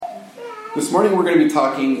This morning we're going to be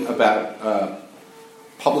talking about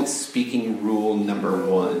public speaking rule number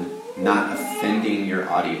 1, not offending your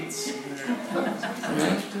audience.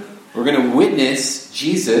 Right? We're going to witness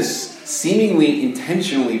Jesus seemingly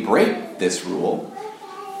intentionally break this rule,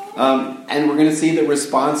 and we're going to see the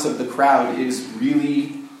response of the crowd is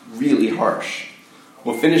really, really harsh.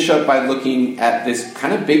 We'll finish up by looking at this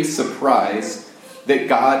kind of big surprise that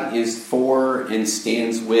God is for and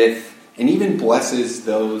stands with and even blesses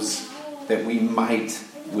those that we might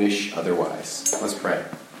wish otherwise. Let's pray.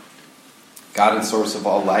 God and source of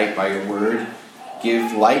all light, by your word,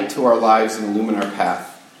 give light to our lives and illumine our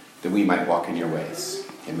path that we might walk in your ways.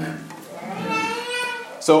 Amen.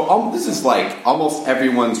 So this is like almost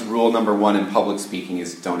everyone's rule number 1 in public speaking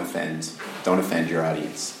is don't offend your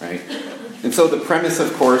audience, right? And so the premise,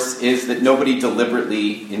 of course, is that nobody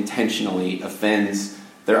deliberately, intentionally offends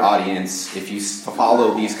their audience. If you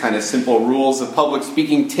follow these kind of simple rules of public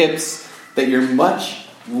speaking tips, that you're much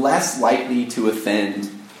less likely to offend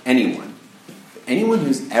anyone. Anyone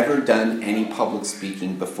who's ever done any public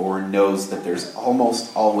speaking before knows that there's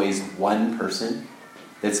almost always one person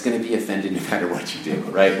that's going to be offended no matter what you do,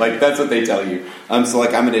 right? Like, that's what they tell you. So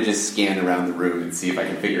I'm going to just scan around the room and see if I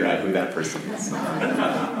can figure out who that person is.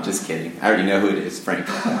 Just kidding. I already know who it is, Frank.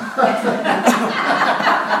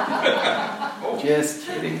 Just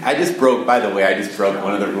kidding. I just broke one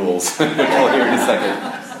of the rules, which we'll hear in a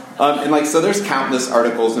second. So there's countless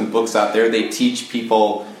articles and books out there. They teach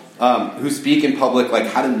people who speak in public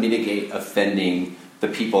how to mitigate offending the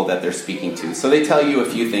people that they're speaking to. So they tell you a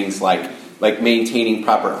few things like maintaining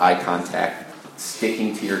proper eye contact,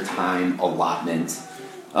 sticking to your time allotment.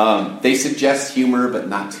 They suggest humor, but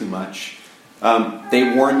not too much.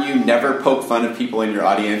 They warn you never poke fun at people in your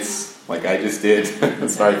audience, like I just did.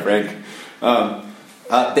 Sorry, Frank.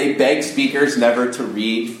 They beg speakers never to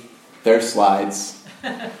read their slides.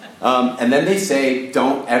 And then they say,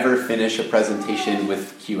 don't ever finish a presentation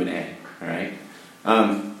with Q&A, all right?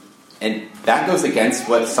 And that goes against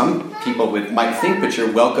what some people might think, but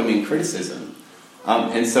you're welcoming criticism.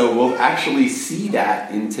 And so we'll actually see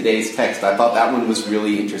that in today's text. I thought that one was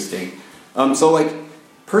really interesting.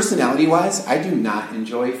 Personality-wise, I do not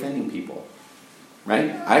enjoy offending people,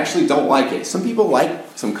 right? I actually don't like it. Some people like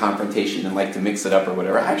some confrontation and like to mix it up or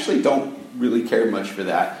whatever. I actually don't really care much for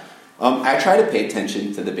that. I try to pay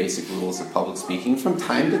attention to the basic rules of public speaking. From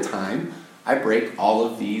time to time, I break all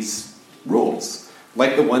of these rules.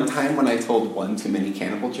 Like the one time when I told one too many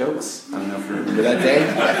cannibal jokes. I don't know if you remember that day.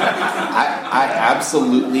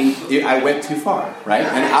 I went too far, right?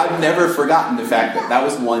 And I've never forgotten the fact that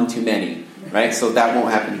was one too many, right? So that won't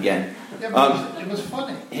happen again. It was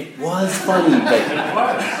funny. It was funny,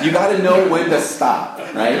 but you got to know when to stop,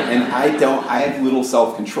 right? And I have little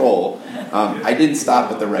self-control. I didn't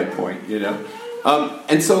stop at the right point,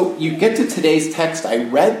 And so you get to today's text. I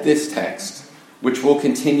read this text, which will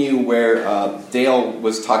continue where Dale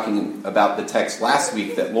was talking about the text last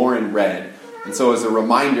week that Lauren read. And so as a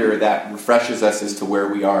reminder, that refreshes us as to where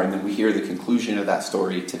we are, and then we hear the conclusion of that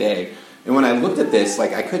story today. And when I looked at this,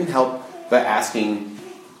 I couldn't help but asking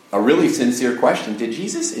a really sincere question. Did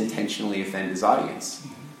Jesus intentionally offend his audience?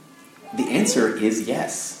 The answer is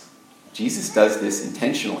yes. Jesus does this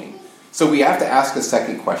intentionally. So we have to ask a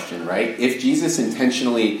second question, right? If Jesus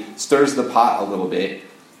intentionally stirs the pot a little bit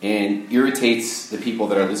and irritates the people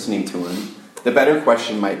that are listening to him, the better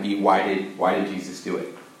question might be, why did Jesus do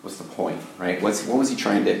it? What's the point, right? What was he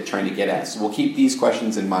trying to get at? So we'll keep these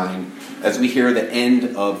questions in mind as we hear the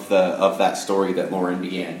end of that story that Lauren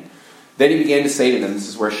began. Then he began to say to them, this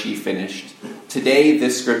is where she finished, today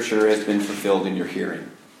this scripture has been fulfilled in your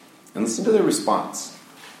hearing. And listen to their response.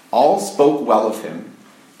 All spoke well of him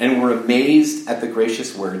and were amazed at the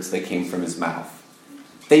gracious words that came from his mouth.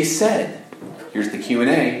 They said, here's the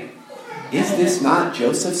Q&A, is this not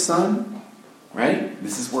Joseph's son? Right?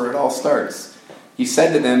 This is where it all starts. He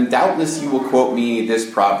said to them, doubtless you will quote me this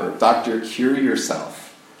proverb, doctor, cure yourself.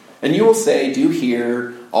 And you will say, do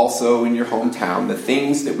here also in your hometown the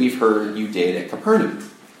things that we've heard you did at Capernaum.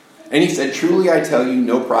 And he said, truly I tell you,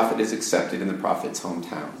 no prophet is accepted in the prophet's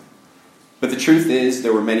hometown. But the truth is,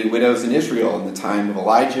 there were many widows in Israel in the time of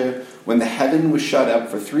Elijah, when the heaven was shut up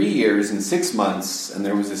for 3 years and 6 months, and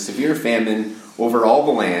there was a severe famine over all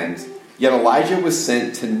the land. Yet Elijah was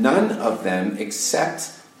sent to none of them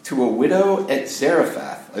except to a widow at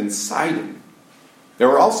Zarephath in Sidon. There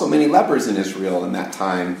were also many lepers in Israel in that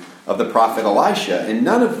time of the prophet Elisha, and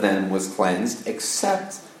none of them was cleansed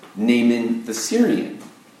except Naaman the Syrian.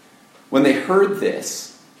 When they heard this,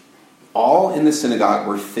 all in the synagogue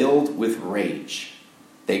were filled with rage.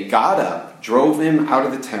 They got up, drove him out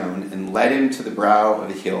of the town, and led him to the brow of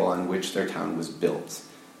the hill on which their town was built,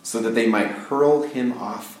 so that they might hurl him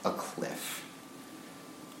off a cliff.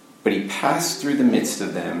 But he passed through the midst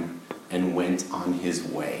of them and went on his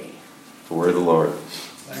way. The word of the Lord.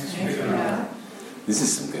 Thanks be to God. This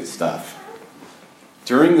is some good stuff.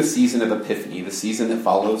 During the season of Epiphany, the season that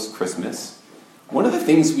follows Christmas, one of the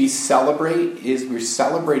things we celebrate is we're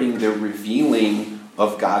celebrating the revealing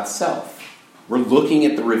of God's self. We're looking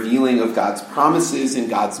at the revealing of God's promises and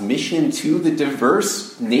God's mission to the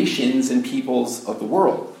diverse nations and peoples of the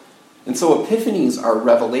world. And so epiphanies are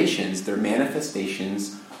revelations, they're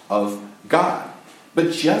manifestations of God.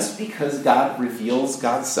 But just because God reveals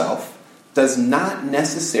God's self does not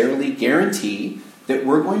necessarily guarantee that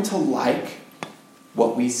we're going to like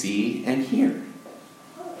what we see and hear.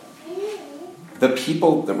 The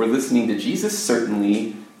people that were listening to Jesus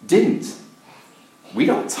certainly didn't. We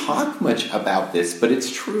don't talk much about this, but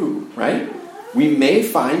it's true, right? We may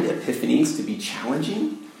find epiphanies to be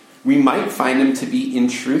challenging. We might find them to be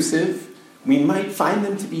intrusive. We might find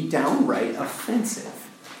them to be downright offensive,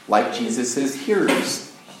 like Jesus'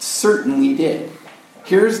 hearers certainly did.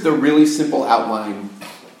 Here's the really simple outline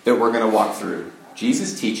that we're going to walk through.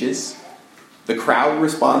 Jesus teaches. The crowd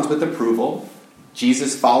responds with approval.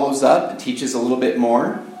 Jesus follows up and teaches a little bit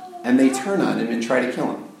more, and they turn on him and try to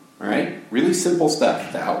kill him. All right? Really simple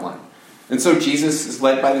stuff to outline. And so Jesus is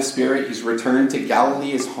led by the Spirit. He's returned to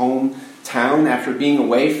Galilee, his hometown. After being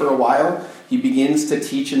away for a while, he begins to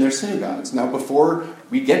teach in their synagogues. Now, before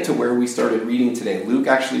we get to where we started reading today, Luke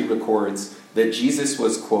actually records that Jesus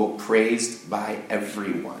was, quote, praised by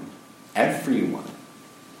everyone. Everyone.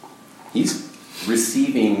 He's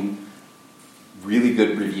receiving really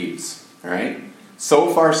good reviews. All right?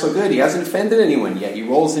 So far, so good. He hasn't offended anyone yet. He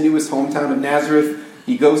rolls into his hometown of Nazareth.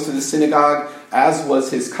 He goes to the synagogue. As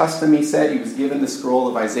was his custom, he said, he was given the scroll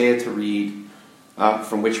of Isaiah to read,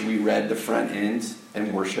 from which we read the front end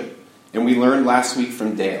and worship. And we learned last week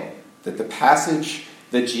from Dale that the passage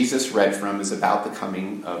that Jesus read from is about the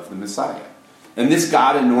coming of the Messiah. And this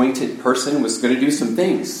God-anointed person was going to do some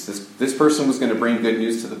things. This person was going to bring good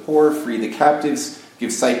news to the poor, free the captives,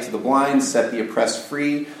 give sight to the blind, set the oppressed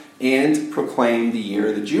free, and proclaim the year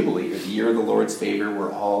of the Jubilee, or the year of the Lord's favor,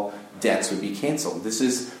 where all debts would be canceled. This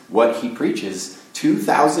is what he preaches.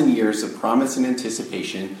 2,000 years of promise and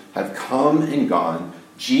anticipation have come and gone.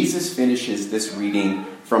 Jesus finishes this reading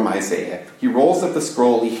from Isaiah. He rolls up the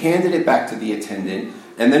scroll, he handed it back to the attendant,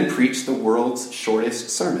 and then preached the world's shortest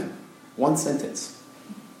sermon. One sentence.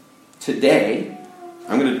 Today,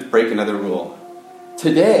 I'm going to break another rule.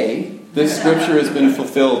 Today, this scripture has been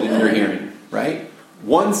fulfilled in your hearing, right?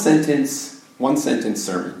 One sentence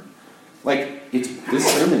sermon. This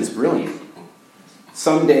sermon's brilliant.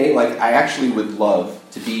 Someday, I actually would love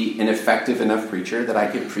to be an effective enough preacher that I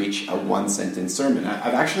could preach a one-sentence sermon.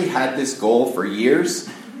 I've actually had this goal for years,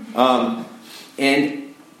 and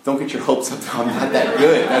don't get your hopes up. I'm not that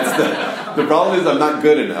good. That's the problem is I'm not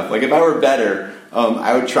good enough. If I were better,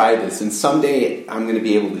 I would try this, and someday I'm going to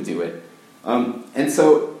be able to do it. And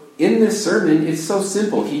so in this sermon, it's so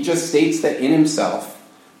simple. He just states that in himself,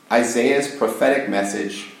 Isaiah's prophetic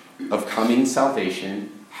message of coming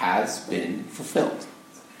salvation has been fulfilled.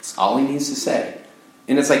 That's all he needs to say.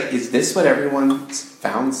 And it's is this what everyone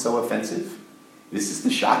found so offensive? This is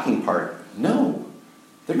the shocking part. No,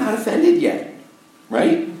 they're not offended yet,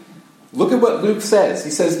 right? Look at what Luke says.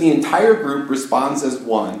 He says the entire group responds as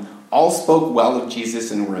one. All spoke well of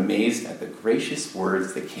Jesus and were amazed at the gracious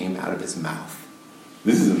words that came out of his mouth.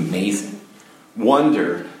 This is amazing.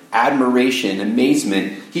 Wonder, admiration,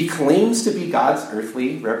 amazement. He claims to be God's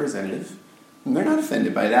earthly representative, and they're not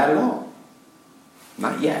offended by that at all.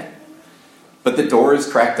 Not yet. But the door is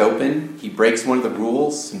cracked open. He breaks one of the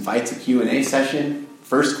rules, invites a Q&A session.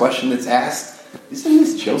 First question that's asked, isn't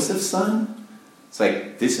this Joseph's son? It's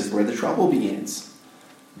this is where the trouble begins.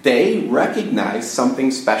 They recognize something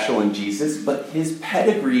special in Jesus, but his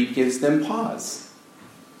pedigree gives them pause.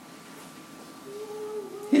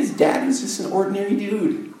 His dad was just an ordinary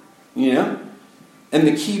dude, And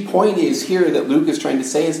the key point is here that Luke is trying to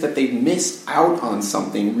say is that they've missed out on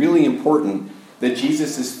something really important, that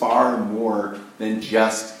Jesus is far more than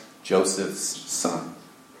just Joseph's son.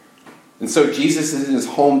 And so Jesus is in his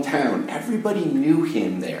hometown. Everybody knew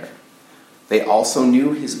him there. They also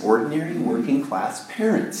knew his ordinary working class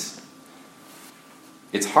parents.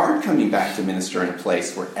 It's hard coming back to minister in a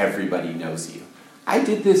place where everybody knows you. I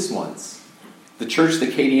did this once. The church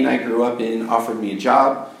that Katie and I grew up in offered me a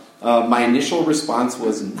job. My initial response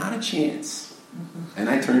was, not a chance. And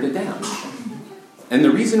I turned it down. And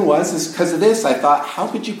the reason is because of this. I thought, how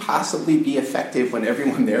could you possibly be effective when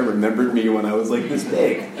everyone there remembered me when I was this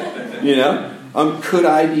big? Could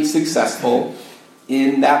I be successful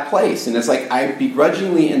in that place. And it's like I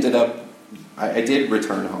begrudgingly ended up, I did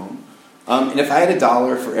return home. And if I had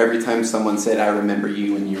 $1 for every time someone said, I remember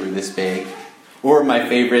you when you were this big, or my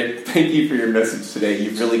favorite, thank you for your message today,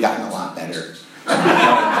 you've really gotten a lot better.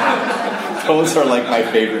 Those are like my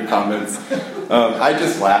favorite comments. I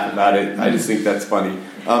just laugh about it. I just think that's funny.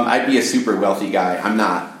 I'd be a super wealthy guy. I'm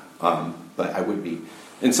not, but I would be.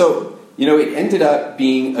 And so, it ended up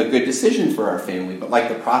being a good decision for our family. But like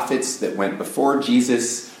the prophets that went before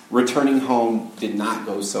Jesus, returning home did not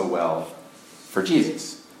go so well for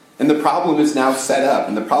Jesus. And the problem is now set up.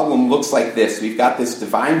 And the problem looks like this. We've got this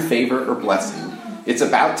divine favor or blessing. It's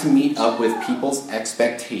about to meet up with people's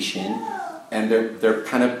expectation and their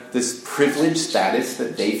kind of this privileged status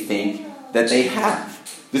that they think that they have.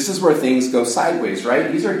 This is where things go sideways,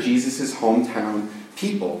 right? These are Jesus' hometown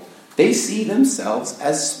people. They see themselves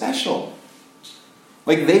as special.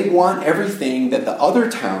 Like they want everything that the other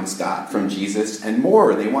towns got from Jesus and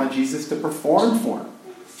more. They want Jesus to perform for them.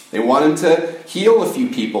 They want him to heal a few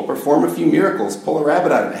people, perform a few miracles, pull a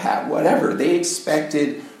rabbit out of a hat, whatever. They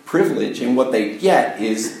expected privilege, and what they get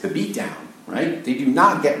is the beatdown, right? They do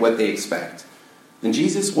not get what they expect. And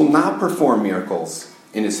Jesus will not perform miracles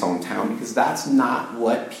in his hometown because that's not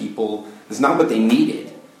what they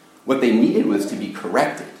needed. What they needed was to be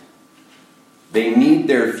corrected. They need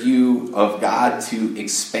their view of God to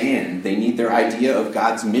expand. They need their idea of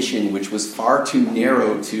God's mission, which was far too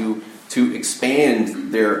narrow to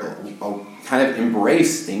expand their kind of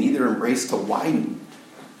embrace. They need their embrace to widen.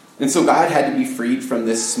 And so God had to be freed from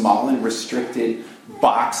this small and restricted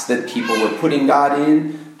box that people were putting God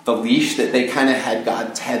in. The leash that they kind of had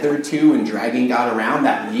God tethered to and dragging God around,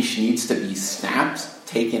 that leash needs to be snapped,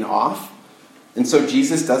 taken off. And so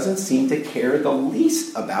Jesus doesn't seem to care the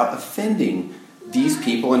least about offending these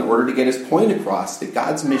people in order to get his point across that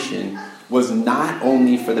God's mission was not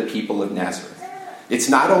only for the people of Nazareth. It's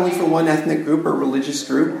not only for one ethnic group or religious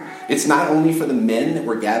group. It's not only for the men that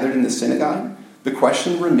were gathered in the synagogue. The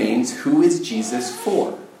question remains, who is Jesus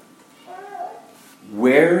for?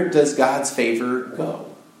 Where does God's favor go?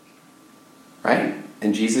 Right?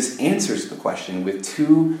 And Jesus answers the question with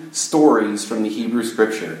two stories from the Hebrew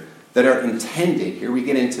Scripture that are intended, here we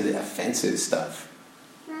get into the offensive stuff.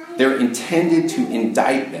 They're intended to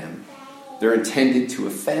indict them. They're intended to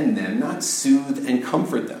offend them, not soothe and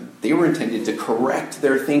comfort them. They were intended to correct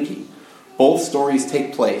their thinking. Both stories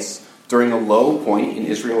take place during a low point in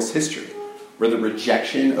Israel's history, where the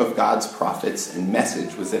rejection of God's prophets and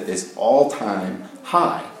message was at this all-time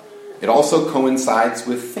high. It also coincides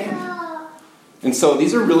with famine. And so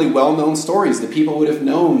these are really well-known stories. The people would have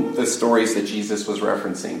known the stories that Jesus was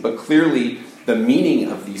referencing, but clearly the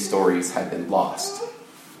meaning of these stories had been lost.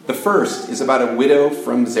 The first is about a widow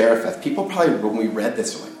from Zarephath. People probably, when we read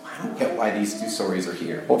this, are like, I don't get why these two stories are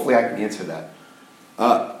here. Hopefully I can answer that.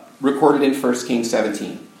 Recorded in 1 Kings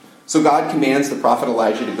 17. So God commands the prophet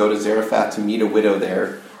Elijah to go to Zarephath to meet a widow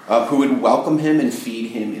there who would welcome him and feed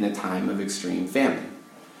him in a time of extreme famine.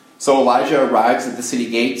 So Elijah arrives at the city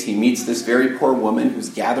gates. He meets this very poor woman who's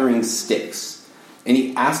gathering sticks. And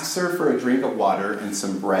he asks her for a drink of water and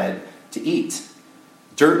some bread to eat.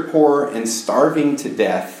 Dirt poor and starving to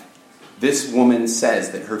death, this woman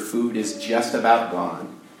says that her food is just about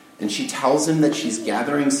gone. And she tells him that she's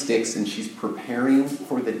gathering sticks and she's preparing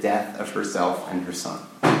for the death of herself and her son.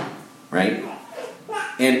 Right?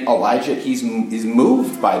 And Elijah, he's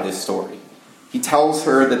moved by this story. He tells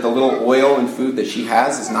her that the little oil and food that she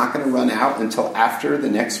has is not going to run out until after the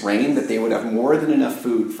next rain, that they would have more than enough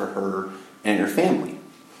food for her and her family.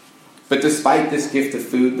 But despite this gift of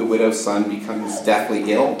food, the widow's son becomes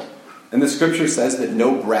deathly ill. And the scripture says that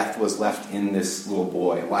no breath was left in this little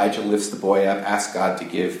boy. Elijah lifts the boy up, asks God to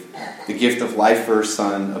give the gift of life for her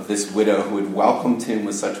son, of this widow who had welcomed him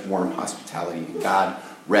with such warm hospitality. And God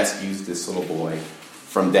rescues this little boy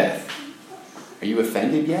from death. Are you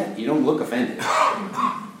offended yet? You don't look offended.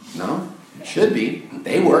 No? Should be.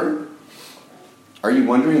 They were. Are you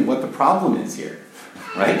wondering what the problem is here?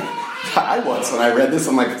 Right? I was when I read this.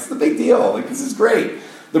 I'm like, what's the big deal? Like, this is great.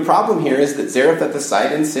 The problem here is that Zarephath the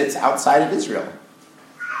Sidon sits outside of Israel.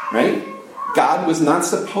 Right? God was not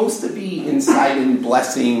supposed to be in Sidon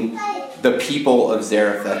blessing the people of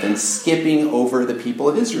Zarephath and skipping over the people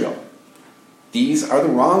of Israel. These are the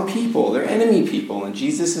wrong people. They're enemy people. And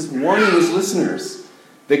Jesus is warning his listeners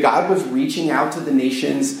that God was reaching out to the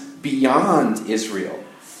nations beyond Israel.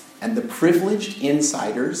 And the privileged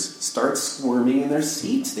insiders start squirming in their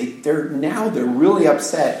seats. They're really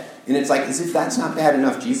upset. And it's like, as if that's not bad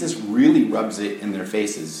enough, Jesus really rubs it in their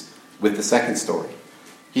faces with the second story.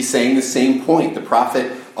 He's saying the same point. The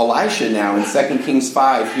prophet Elisha now in 2 Kings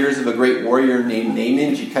 5 hears of a great warrior named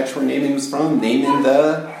Naaman. Did you catch where Naaman was from? Naaman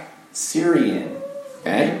the Syrian.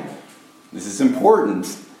 Okay? This is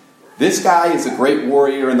important. This guy is a great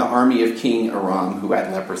warrior in the army of King Aram who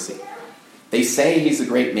had leprosy. They say he's a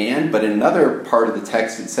great man, but in another part of the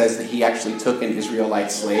text it says that he actually took an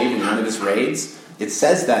Israelite slave in one of his raids. It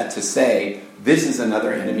says that to say this is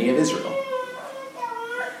another enemy of Israel.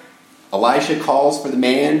 Elisha calls for the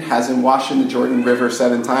man, has him washed in the Jordan River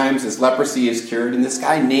 7 times. His leprosy is cured, and this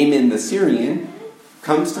guy, Naaman the Syrian,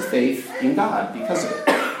 comes to faith in God because of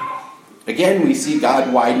it. Again, we see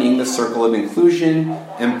God widening the circle of inclusion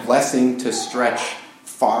and blessing to stretch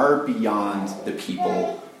far beyond the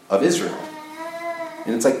people of Israel.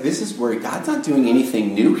 And it's like, this is where God's not doing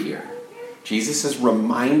anything new here. Jesus is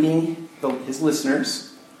reminding his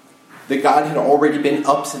listeners that God had already been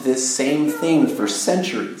up to this same thing for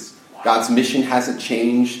centuries. God's mission hasn't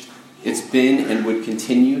changed. It's been and would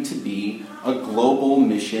continue to be a global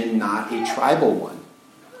mission, not a tribal one.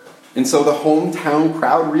 And so the hometown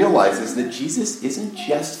crowd realizes that Jesus isn't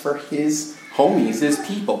just for his homies, his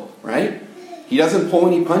people, right? He doesn't pull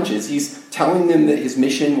any punches. He's telling them that his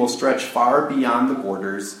mission will stretch far beyond the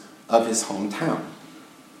borders of his hometown.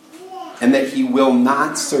 And that he will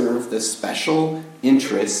not serve the special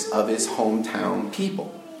interests of his hometown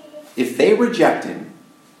people. If they reject him,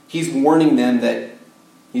 he's warning them that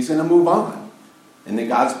he's going to move on. And that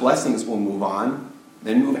God's blessings will move on,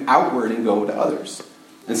 then move outward and go to others.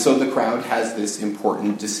 And so the crowd has this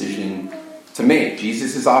important decision to make.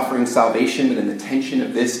 Jesus is offering salvation, but in the tension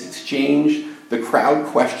of this exchange, the crowd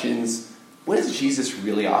questions, what is Jesus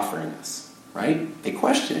really offering us? Right? They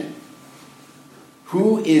question it.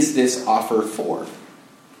 Who is this offer for?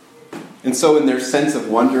 And so in their sense of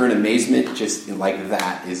wonder and amazement, just like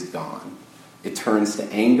that is gone. It turns to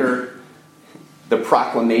anger. The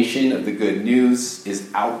proclamation of the good news is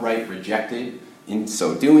outright rejected. In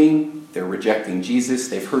so doing, they're rejecting Jesus.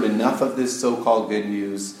 They've heard enough of this so-called good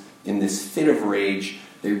news. In this fit of rage,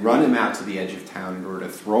 they run him out to the edge of town in order to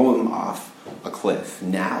throw him off a cliff.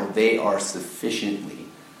 Now they are sufficiently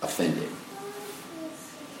offended.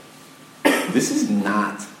 This is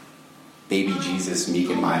not baby Jesus, meek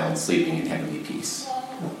and mild, sleeping in heavenly peace.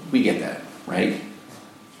 We get that, right?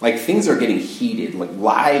 Like, things are getting heated. Like,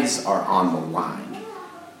 lives are on the line.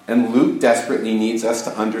 And Luke desperately needs us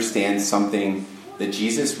to understand something that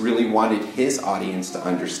Jesus really wanted his audience to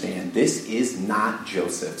understand. This is not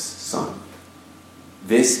Joseph's son.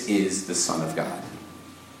 This is the Son of God.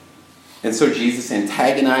 And so Jesus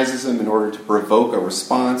antagonizes them in order to provoke a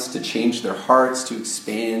response, to change their hearts, to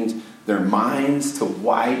expand their minds, to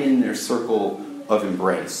widen their circle of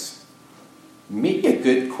embrace. Maybe a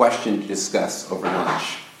good question to discuss over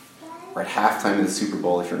lunch, or at halftime of the Super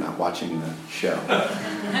Bowl if you're not watching the show.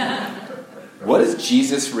 What does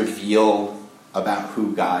Jesus reveal about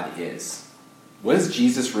who God is? What is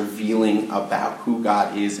Jesus revealing about who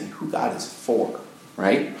God is and who God is for,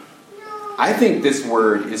 right? I think this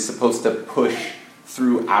word is supposed to push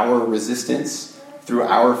through our resistance, through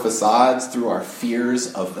our facades, through our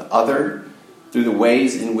fears of the other, through the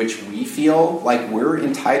ways in which we feel like we're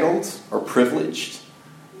entitled or privileged.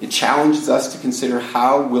 It challenges us to consider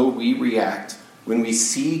how will we react when we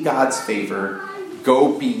see God's favor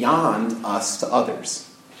go beyond us to others.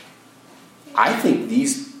 I think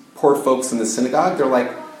these poor folks in the synagogue, they're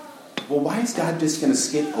like, well, why is God just going to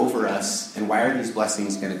skip over us, and why are these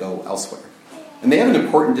blessings going to go elsewhere? And they have an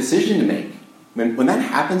important decision to make. When that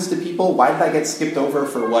happens to people, why did I get skipped over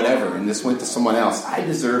for whatever, and this went to someone else? I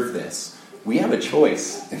deserve this. We have a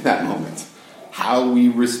choice in that moment. How we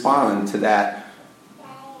respond to that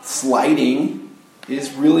slighting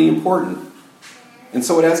is really important. And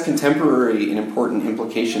so it has contemporary and important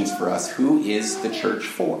implications for us. Who is the church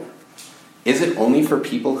for? Is it only for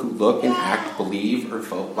people who look and act, believe, or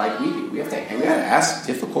vote like we do? We have to ask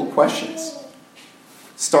difficult questions.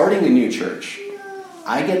 Starting a new church,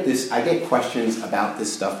 I get questions about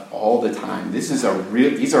this stuff all the time. These are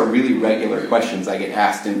really regular questions I get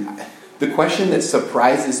asked. And the question that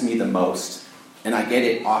surprises me the most, and I get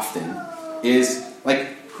it often, is like,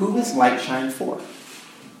 who is Lightshine for?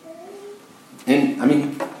 And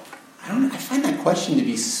I find that question to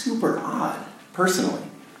be super odd, personally.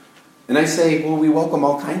 And I say, well, we welcome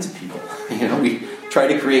all kinds of people. We try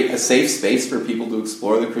to create a safe space for people to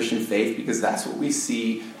explore the Christian faith because that's what we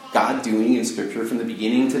see God doing in Scripture from the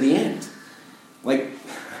beginning to the end. Like,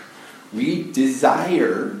 we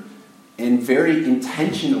desire and very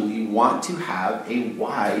intentionally want to have a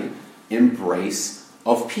wide embrace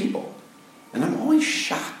of people. And I'm always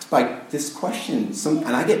shocked by this question,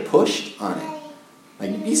 and I get pushed on it.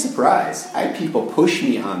 Like, you'd be surprised. I have people push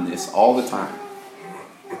me on this all the time.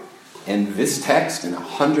 And this text and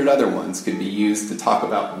 100 other ones could be used to talk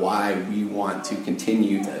about why we want to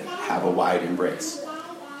continue to have a wide embrace.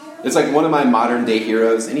 It's like one of my modern day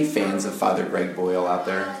heroes. Any fans of Father Greg Boyle out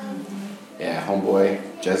there? Yeah,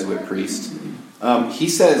 homeboy, Jesuit priest. He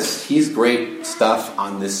says he's great stuff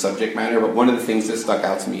on this subject matter, but one of the things that stuck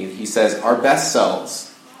out to me, he says, our best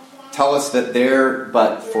selves tell us that they're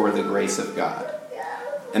but for the grace of God.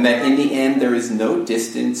 And that in the end, there is no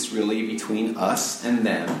distance really between us and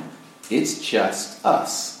them. It's just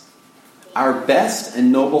us. Our best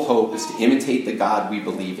and noble hope is to imitate the God we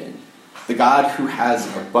believe in. The God who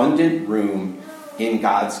has abundant room in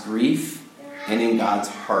God's grief and in God's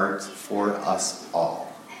heart for us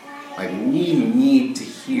all. Like, we need to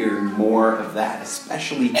hear more of that,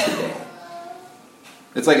 especially today.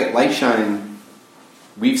 It's like at Lightshine,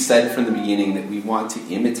 we've said from the beginning that we want to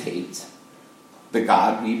imitate the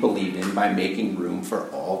God we believe in by making room for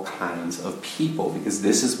all kinds of people, because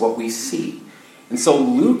this is what we see. And so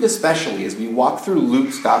Luke especially, as we walk through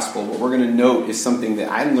Luke's gospel, what we're going to note is something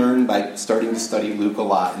that I learned by starting to study Luke a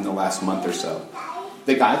lot in the last month or so.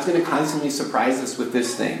 That God's going to constantly surprise us with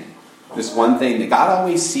this thing. This one thing, that God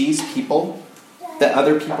always sees people that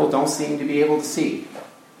other people don't seem to be able to see.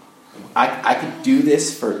 I could do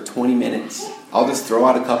this for 20 minutes. I'll just throw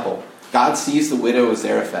out a couple. God sees the widow of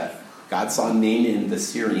Zarephath. God saw Naaman the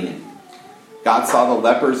Syrian. God saw the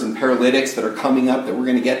lepers and paralytics that are coming up that we're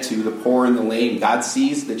going to get to, the poor and the lame. God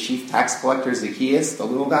sees the chief tax collector Zacchaeus, the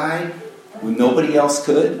little guy, when nobody else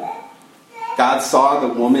could. God saw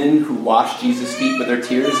the woman who washed Jesus' feet with her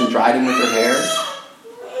tears and dried them with her hair.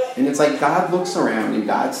 And it's like God looks around and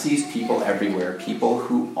God sees people everywhere, people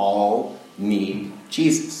who all need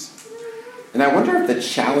Jesus. And I wonder if the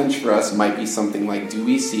challenge for us might be something like, do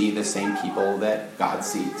we see the same people that God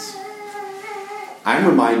sees? I'm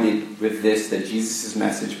reminded with this that Jesus'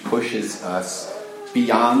 message pushes us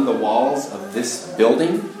beyond the walls of this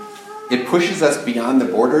building. It pushes us beyond the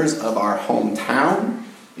borders of our hometown.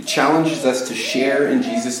 It challenges us to share in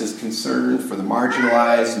Jesus' concern for the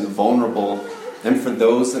marginalized and the vulnerable, and for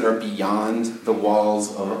those that are beyond the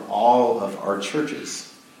walls of all of our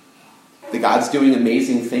churches. That God's doing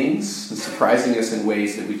amazing things and surprising us in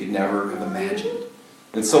ways that we could never have imagined.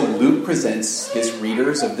 And so Luke presents his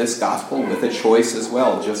readers of this gospel with a choice as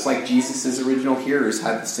well, just like Jesus' original hearers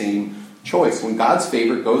had the same choice. When God's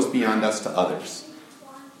favor goes beyond us to others,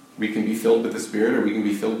 we can be filled with the Spirit or we can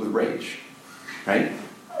be filled with rage, right?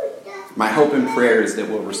 My hope and prayer is that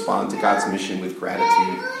we'll respond to God's mission with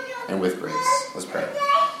gratitude and with grace. Let's pray.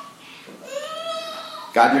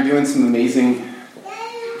 God, you're doing some amazing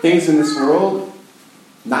things in this world.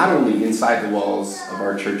 Not only inside the walls of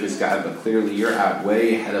our churches, God, but clearly you're out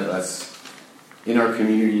way ahead of us in our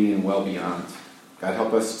community and well beyond. God,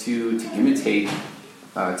 help us to imitate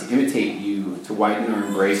you, to widen our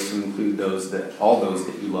embrace to include all those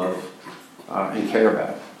that you love and care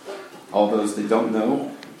about. All those that don't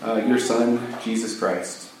know your Son, Jesus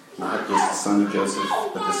Christ, not just the son of Joseph,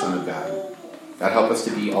 but the Son of God. God, help us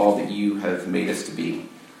to be all that you have made us to be.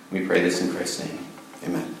 We pray this in Christ's name.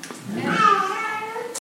 Amen.